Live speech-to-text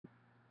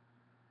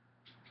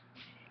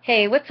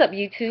Hey, what's up,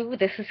 YouTube?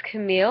 This is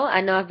Camille.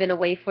 I know I've been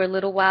away for a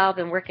little while,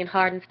 been working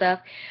hard and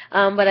stuff,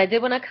 but I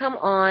did want to come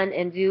on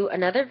and do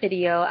another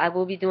video. I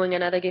will be doing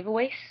another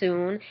giveaway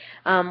soon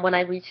when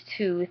I reach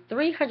to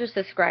 300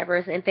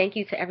 subscribers, and thank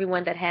you to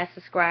everyone that has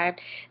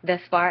subscribed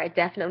thus far. I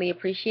definitely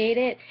appreciate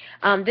it.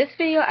 This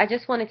video, I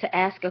just wanted to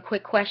ask a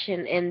quick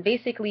question, and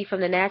basically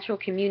from the natural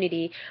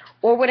community,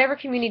 or whatever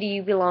community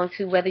you belong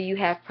to, whether you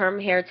have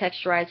perm hair,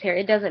 texturized hair,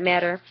 it doesn't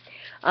matter.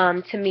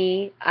 To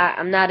me,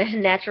 I'm not a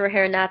natural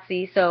hair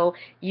Nazi, so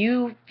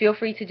you feel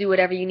free to do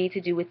whatever you need to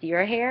do with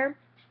your hair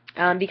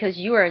because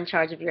you are in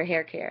charge of your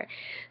hair care.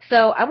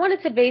 So I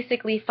wanted to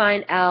basically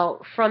find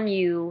out from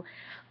you,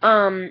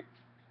 um,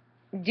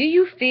 do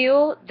you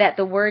feel that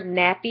the word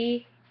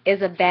nappy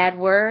is a bad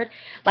word?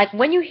 Like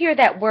when you hear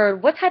that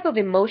word, what type of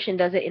emotion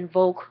does it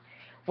invoke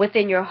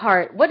within your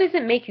heart? What does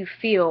it make you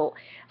feel?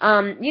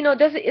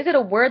 Is it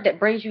a word that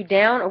brings you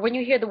down, or when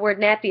you hear the word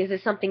nappy, is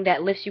it something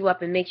that lifts you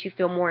up and makes you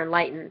feel more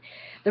enlightened?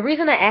 The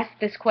reason I ask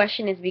this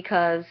question is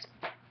because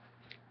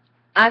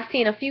I've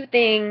seen a few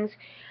things,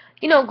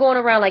 going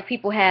around, like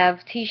people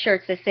have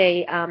T-shirts that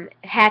say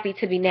 "Happy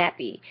to be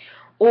nappy,"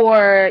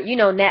 or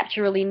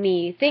 "Naturally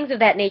me," things of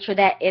that nature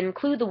that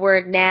include the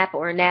word nap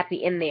or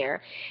nappy in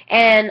there.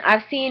 And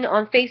I've seen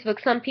on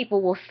Facebook some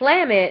people will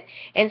slam it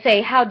and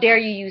say, "How dare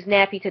you use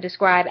nappy to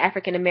describe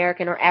African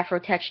American or Afro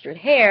textured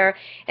hair?"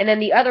 And then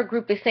the other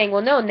group is saying,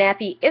 "Well, no,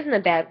 nappy isn't a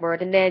bad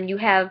word." And then you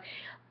have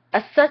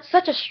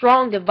such a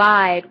strong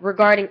divide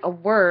regarding a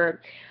word.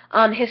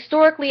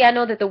 Historically, I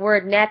know that the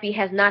word nappy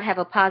has not have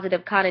a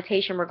positive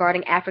connotation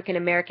regarding African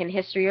American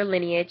history or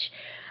lineage.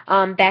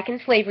 Back in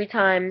slavery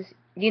times,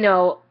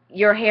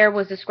 your hair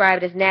was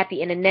described as nappy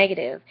in a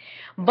negative.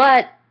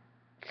 But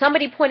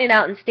somebody pointed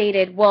out and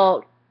stated,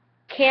 well,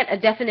 can't a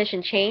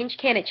definition change?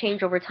 Can it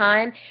change over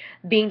time?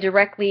 Being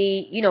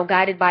directly,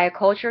 guided by a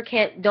culture,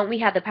 don't we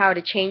have the power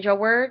to change our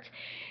words?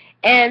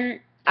 And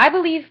I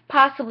believe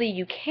possibly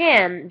you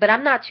can, but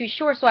I'm not too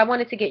sure, so I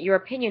wanted to get your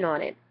opinion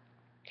on it.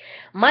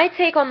 My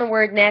take on the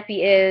word nappy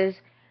is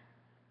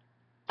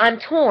I'm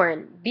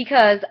torn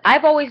because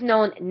I've always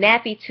known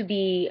nappy to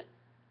be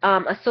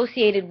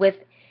associated with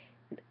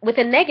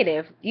a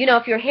negative.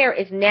 If your hair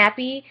is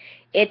nappy,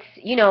 it's,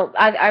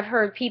 I've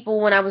heard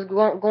people when I was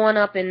growing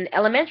up in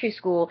elementary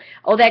school,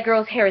 oh, that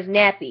girl's hair is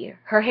nappy,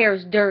 her hair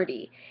is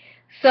dirty.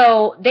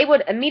 So they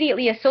would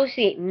immediately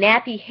associate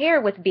nappy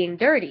hair with being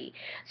dirty.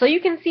 So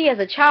you can see as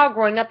a child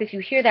growing up, if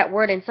you hear that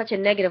word in such a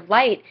negative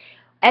light,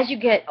 as you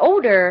get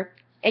older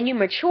and you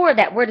mature,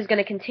 that word is going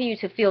to continue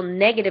to feel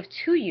negative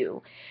to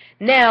you.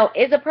 Now,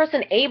 is a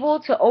person able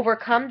to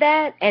overcome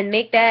that and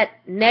make that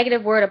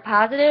negative word a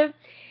positive?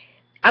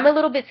 I'm a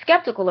little bit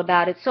skeptical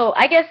about it. So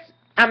I guess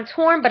I'm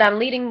torn, but I'm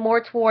leaning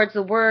more towards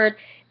the word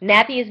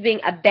nappy as being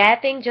a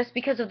bad thing just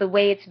because of the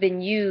way it's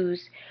been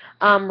used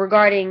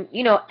regarding,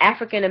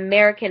 African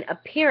American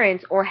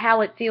appearance or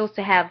how it feels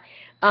to have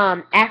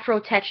Afro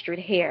textured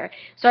hair.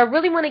 So I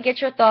really want to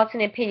get your thoughts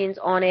and opinions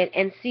on it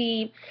and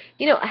see,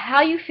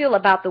 how you feel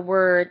about the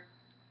word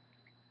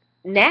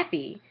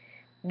nappy.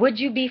 Would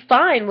you be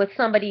fine with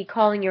somebody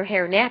calling your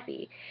hair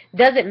nappy?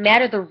 Does it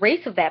matter the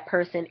race of that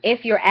person?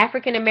 If your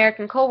African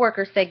American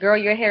coworker said, "Girl,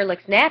 your hair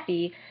looks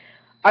nappy,"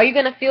 are you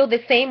going to feel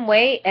the same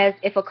way as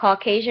if a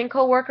Caucasian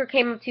coworker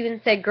came up to you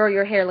and said, "Girl,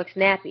 your hair looks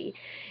nappy"?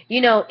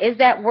 Is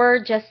that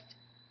word just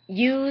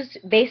used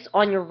based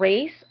on your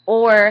race,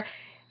 or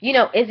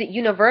is it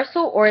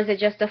universal, or is it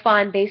just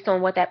defined based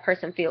on what that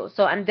person feels?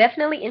 So I'm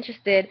definitely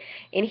interested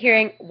in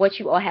hearing what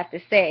you all have to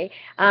say.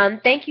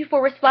 Thank you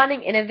for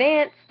responding in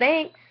advance.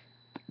 Thanks.